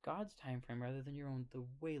accept God's time frame rather than your own, the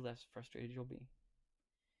way less frustrated you'll be.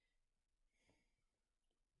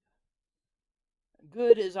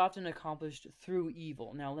 Good is often accomplished through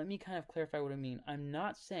evil. Now, let me kind of clarify what I mean. I'm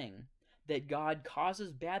not saying that God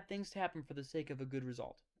causes bad things to happen for the sake of a good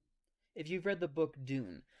result. If you've read the book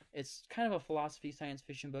Dune, it's kind of a philosophy, science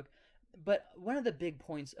fiction book, but one of the big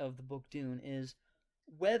points of the book Dune is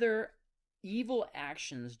whether evil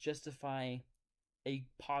actions justify a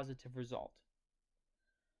positive result.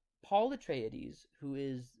 Paul Atreides, who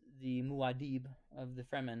is the Muad'Dib of the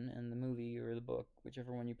Fremen in the movie or the book,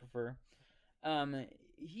 whichever one you prefer,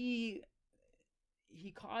 he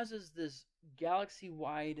causes this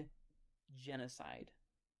galaxy-wide genocide.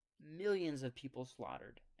 Millions of people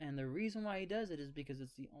slaughtered. And the reason why he does it is because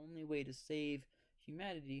it's the only way to save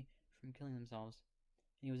humanity from killing themselves.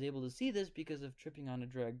 And he was able to see this because of tripping on a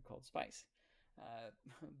drug called spice.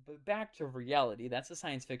 But back to reality. That's a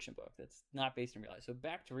science fiction book. That's not based in reality. So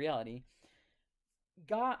back to reality.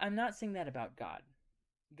 God, I'm not saying that about God.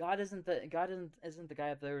 God isn't the guy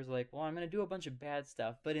up there who's like, well, I'm going to do a bunch of bad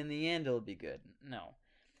stuff, but in the end it'll be good. No.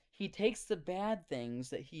 He takes the bad things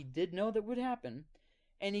that he did know that would happen,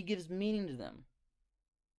 and he gives meaning to them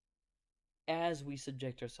as we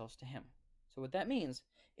subject ourselves to him. So what that means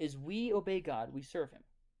is we obey God, we serve him.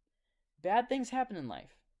 Bad things happen in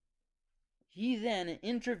life. He then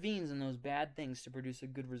intervenes in those bad things to produce a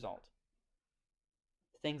good result.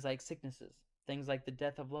 Things like sicknesses, things like the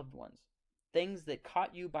death of loved ones, things that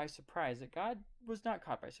caught you by surprise, that God was not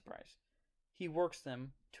caught by surprise. He works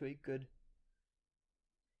them to a good.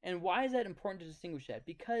 And why is that important to distinguish that?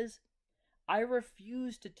 Because I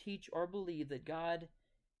refuse to teach or believe that God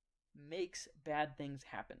makes bad things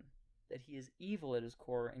happen, that he is evil at his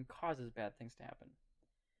core and causes bad things to happen.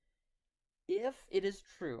 if it is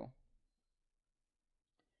true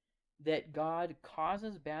that God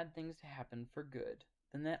causes bad things to happen for good,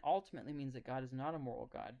 then that ultimately means that God is not a moral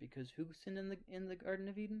God, because who sinned in the Garden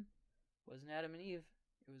of Eden? It wasn't Adam and Eve.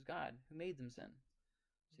 It was God who made them sin.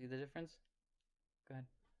 See the difference? Go ahead.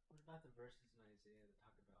 What about the verses in Isaiah that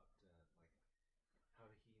talk about how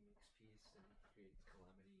he makes peace and creates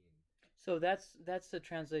calamity and So that's the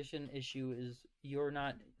translation issue. Is you're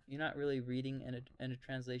not really reading in a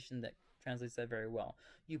translation that translates that very well.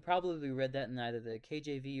 You probably read that in either the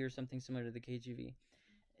KJV or something similar to the KJV.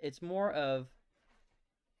 It's more of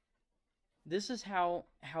this is how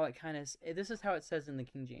it says in the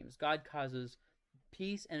King James. God causes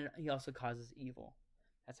peace and he also causes evil.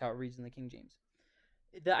 That's how it reads in the King James.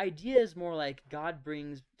 The idea is more like God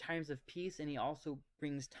brings times of peace and he also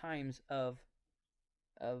brings times of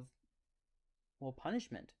well,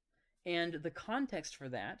 punishment. And the context for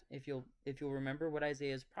that, if you'll remember what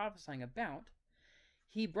Isaiah is prophesying about,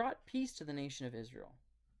 he brought peace to the nation of Israel.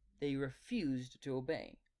 They refused to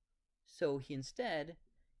obey. So he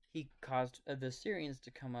caused the Assyrians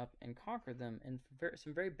to come up and conquer them, and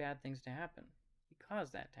some very bad things to happen. He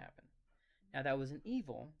caused that to happen. Now that was an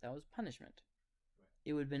evil, that was punishment.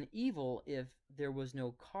 It would have been evil if there was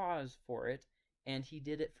no cause for it, and he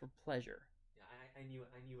did it for pleasure. Yeah, I knew what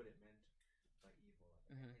it meant by evil.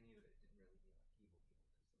 Mm-hmm. I knew that it didn't really mean like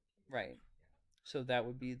evil people. Right. Yeah. So that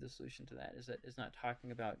would be the solution to that. Is that it's not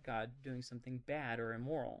talking about God doing something bad or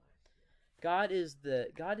immoral. God is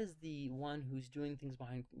the one who's doing things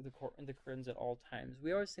behind the curtains at all times.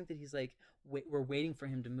 We always think that he's like we're waiting for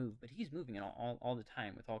him to move, but he's moving it all the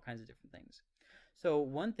time with all kinds of different things. So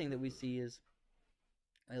one thing that we see is,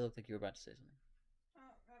 I looked like you were about to say something.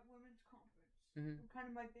 At women's conference, mm-hmm. kind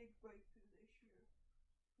of my big breakthrough this year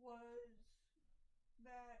was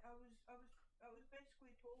that I was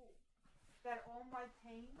basically told that all my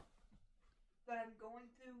pain that I'm going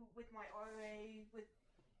through with my RA, with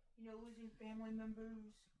losing family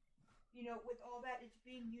members, with all that, it's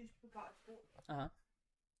being used for God's glory. Uh-huh.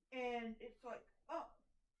 And it's like, oh,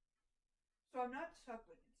 so I'm not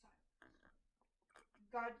suffering inside.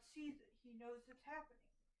 God sees it. He knows it's happening.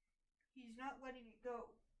 He's not letting it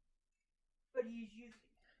go, but he's using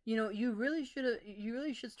it. You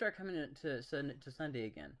really should start coming to Sunday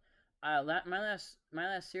again. My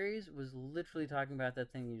last series was literally talking about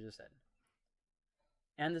that thing you just said,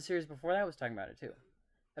 and the series before that was talking about it too,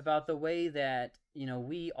 about the way that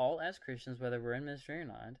we all as Christians, whether we're in ministry or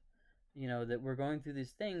not, that we're going through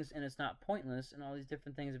these things and it's not pointless, and all these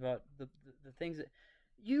different things about the things that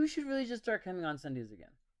you should really just start coming on Sundays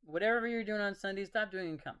again. Whatever you're doing on Sundays, stop doing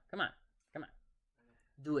and come on,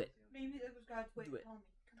 do it. Maybe that was God's way Do of it. telling me,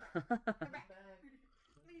 come back, come back,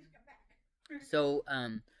 please come back. So,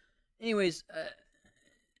 anyways,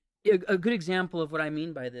 a good example of what I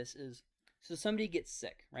mean by this is, so somebody gets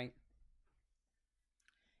sick, right?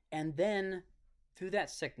 And then, through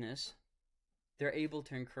that sickness, they're able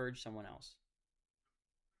to encourage someone else.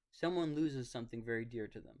 Someone loses something very dear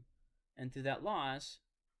to them. And through that loss,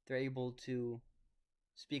 they're able to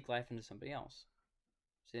speak life into somebody else.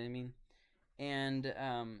 See what I mean? And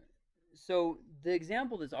so the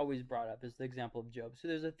example that's always brought up is the example of Job. So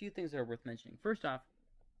there's a few things that are worth mentioning. First off,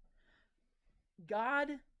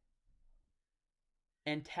 God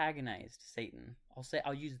antagonized Satan.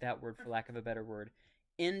 I'll use that word for lack of a better word,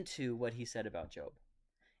 into what he said about Job.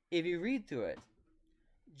 If you read through it,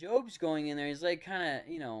 Job's going in there, he's like kind of,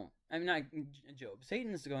 I'm not Job.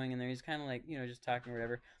 Satan's going in there, he's kind of like, just talking or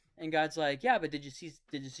whatever. And God's like, yeah, but did you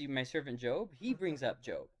see my servant Job? He brings up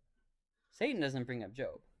Job. Satan doesn't bring up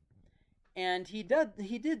Job. And he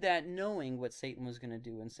did that knowing what Satan was going to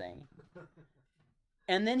do and say.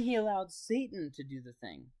 And then he allowed Satan to do the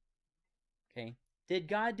thing. Okay? Did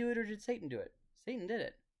God do it or did Satan do it? Satan did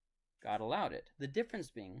it. God allowed it. The difference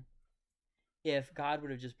being, if God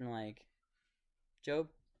would have just been like, Job,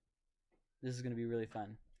 this is going to be really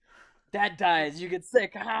fun. That dies, you get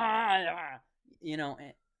sick.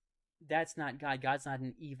 That's not God. God's not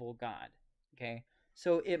an evil God. Okay?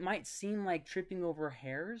 So it might seem like tripping over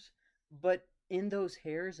hairs, but in those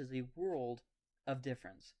hairs is a world of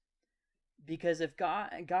difference. Because if God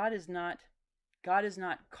is not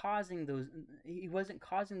causing those, he wasn't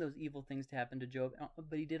causing those evil things to happen to Job,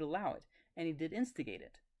 but he did allow it, and he did instigate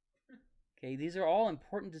it. Okay, these are all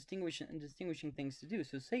important distinguishing things to do.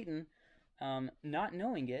 So Satan, not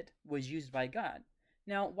knowing it, was used by God.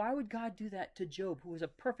 Now, why would God do that to Job, who was a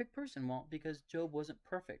perfect person? Well, because Job wasn't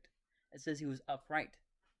perfect. It says he was upright.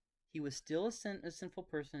 He was still a sinful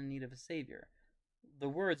person in need of a savior. The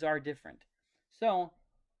words are different. So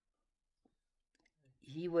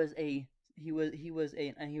he was an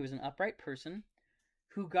upright person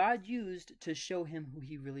who God used to show him who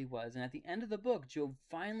he really was. And at the end of the book, Job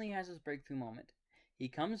finally has his breakthrough moment. He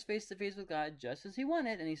comes face to face with God just as he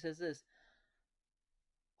wanted, and he says this: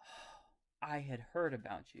 I had heard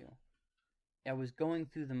about you. I was going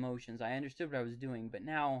through the motions. I understood what I was doing, but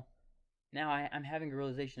now I'm having a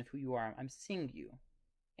realization of who you are. I'm seeing you,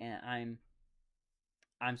 and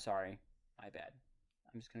I'm sorry. My bad.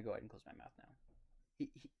 I'm just gonna go ahead and close my mouth now.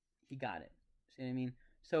 He got it. See what I mean?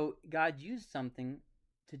 So God used something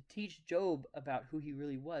to teach Job about who he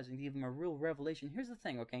really was and give him a real revelation. Here's the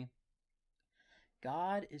thing, okay?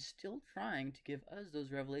 God is still trying to give us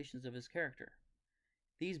those revelations of his character.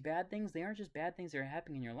 These bad things, they aren't just bad things that are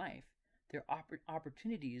happening in your life. They're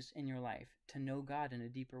opportunities in your life to know God in a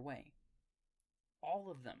deeper way. All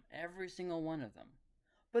of them. Every single one of them.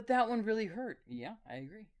 But that one really hurt. Yeah, I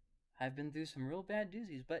agree. I've been through some real bad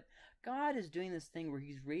doozies, but God is doing this thing where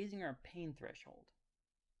he's raising our pain threshold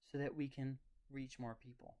so that we can reach more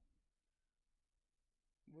people.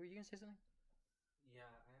 Were you going to say something? Yeah,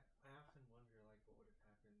 I often wonder, like, what would have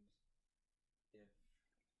happened if,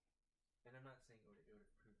 and I'm not saying it would have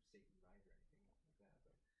proved Satan right or anything like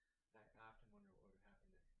that, but I often wonder what would have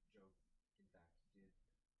happened if Job, in fact, did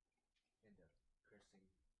end up cursing.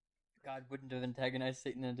 God wouldn't have antagonized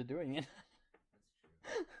Satan into doing it. That's true.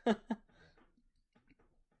 Yeah.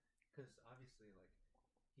 Because obviously, like,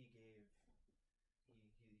 he gave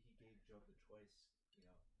he gave Job the choice,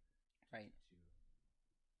 Right.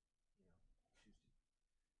 to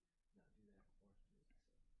choose to not do that or to do it.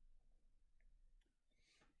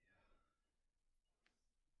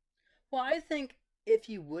 So Well, I think if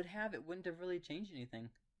he would have, it wouldn't have really changed anything.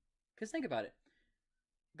 Because think about it.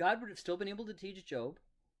 God would have still been able to teach Job.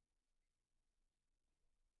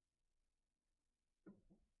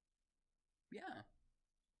 Yeah.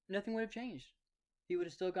 Nothing would have changed. He would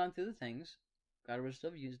have still gone through the things. God would have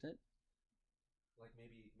still used it. like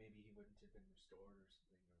maybe he wouldn't have been restored or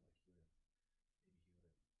something, or like he would have got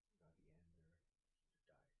the end, or he would have died or something.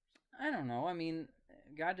 I don't know. I mean,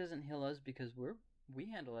 God doesn't heal us because we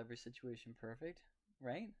handle every situation perfect,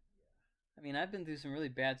 right? Yeah. I mean, I've been through some really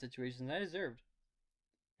bad situations I deserved,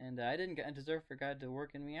 and I didn't deserve for God to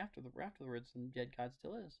work in me afterwards, and yet God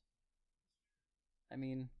still is. I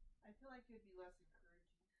mean, I feel like it would be less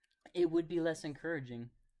encouraging. it would be less encouraging.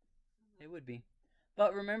 It would be.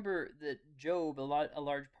 But remember that Job, a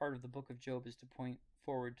large part of the book of Job is to point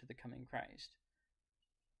forward to the coming Christ.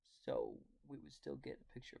 So we would still get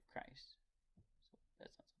a picture of Christ. So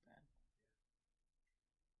that's not so bad.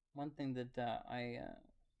 One thing that I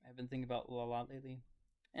have been thinking about a lot lately,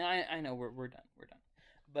 and I know we're done,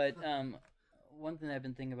 but one thing that I've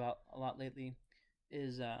been thinking about a lot lately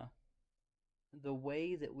is the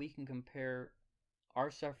way that we can compare our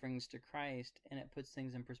sufferings to Christ, and it puts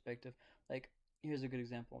things in perspective. Like, here's a good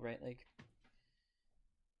example, right? Like,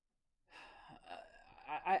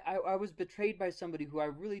 I was betrayed by somebody who I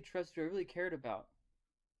really trusted, I really cared about.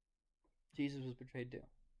 Jesus was betrayed too.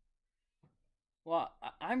 Well,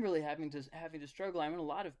 I'm really having to struggle. I'm in a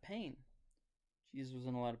lot of pain. Jesus was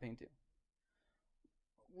in a lot of pain too.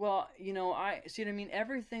 Well, I see what I mean.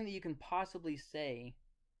 Everything that you can possibly say,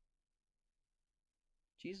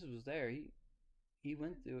 Jesus was there. He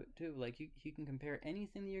went through it too. Like you can compare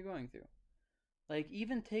anything that you're going through. Like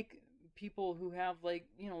even take people who have like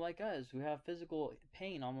us who have physical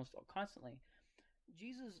pain almost constantly.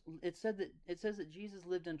 Jesus, it says that Jesus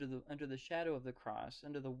lived under the shadow of the cross,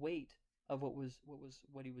 under the weight of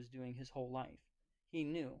what he was doing his whole life. He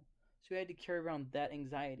knew, so he had to carry around that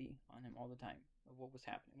anxiety on him all the time of what was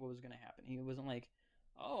happening, what was going to happen. He wasn't like,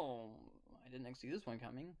 oh, I didn't see this one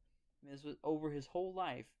coming. I mean, this was over his whole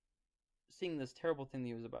life, seeing this terrible thing that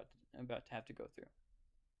he was about to have to go through.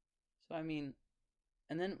 So I mean,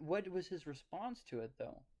 and then what was his response to it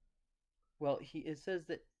though? Well, it says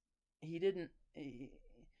that he didn't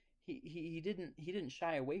he didn't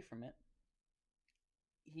shy away from it.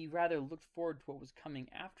 He rather looked forward to what was coming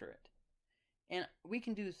after it. And we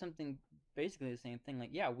can do something basically the same thing.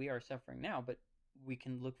 Like, yeah, we are suffering now, but we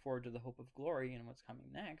can look forward to the hope of glory and what's coming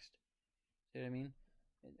next. See what I mean?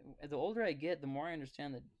 The older I get, the more I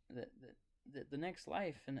understand that the next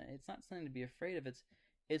life, and it's not something to be afraid of.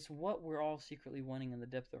 It's what we're all secretly wanting in the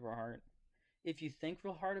depth of our heart. If you think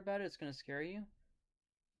real hard about it, it's going to scare you.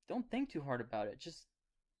 Don't think too hard about it. Just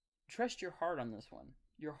trust your heart on this one.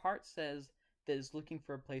 Your heart says that it's looking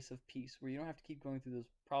for a place of peace where you don't have to keep going through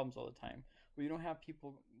those problems all the time, where you don't have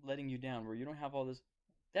people letting you down, where you don't have all this.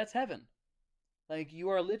 That's heaven. Like, you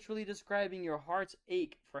are literally describing your heart's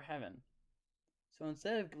ache for heaven. So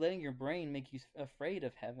instead of letting your brain make you afraid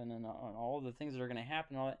of heaven and all the things that are going to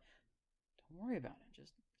happen, all that, don't worry about it.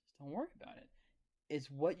 Just don't worry about it. it's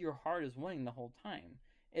what your heart is wanting the whole time.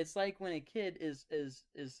 It's like when a kid is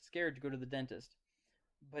scared to go to the dentist,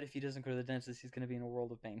 but if he doesn't go to the dentist, he's going to be in a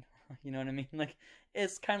world of pain. You know what I mean? Like,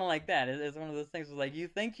 it's kind of like that. It's one of those things where, like, you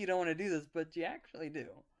think you don't want to do this, but you actually do.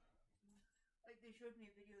 Like they showed me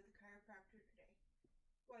a video of the chiropractor today.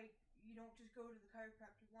 Like you don't just go to the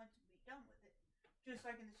chiropractor once and be done with it. Just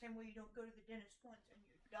like in the same way you don't go to the dentist once and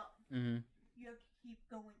you're done. Mm-hmm. You have to keep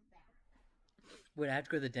going back. Would I have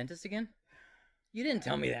to go to the dentist again? You didn't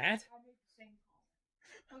tell me that. I made the same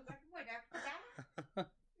comment. I was like, wait, after that?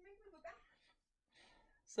 You make me go back.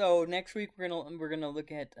 So next week we're gonna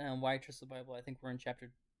look at why I trust the Bible. I think we're in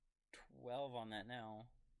chapter 12 on that now.